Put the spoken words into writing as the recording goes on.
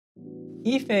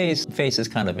Yifei's face is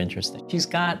kind of interesting. She's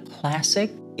got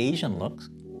classic Asian looks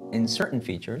in certain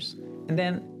features, and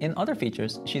then in other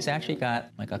features, she's actually got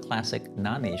like a classic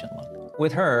non-Asian look.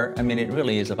 With her, I mean, it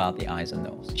really is about the eyes and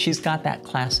nose. She's got that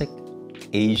classic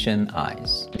Asian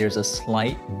eyes. There's a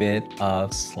slight bit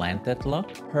of slanted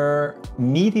look. Her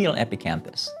medial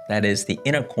epicanthus, that is the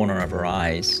inner corner of her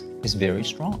eyes, is very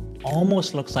strong.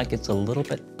 Almost looks like it's a little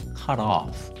bit cut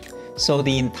off. So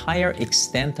the entire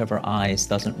extent of her eyes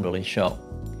doesn't really show.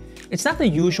 It's not the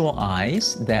usual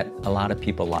eyes that a lot of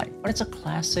people like, but it's a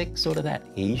classic sort of that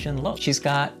Asian look. She's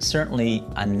got certainly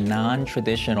a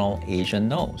non-traditional Asian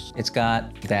nose. It's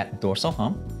got that dorsal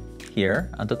hump here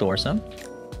on the dorsum,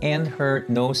 and her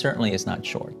nose certainly is not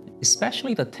short.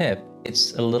 Especially the tip,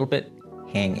 it's a little bit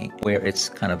hanging, where it's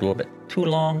kind of a little bit too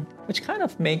long, which kind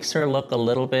of makes her look a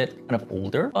little bit kind of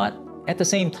older, but at the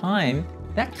same time,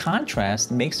 that contrast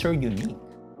makes her unique.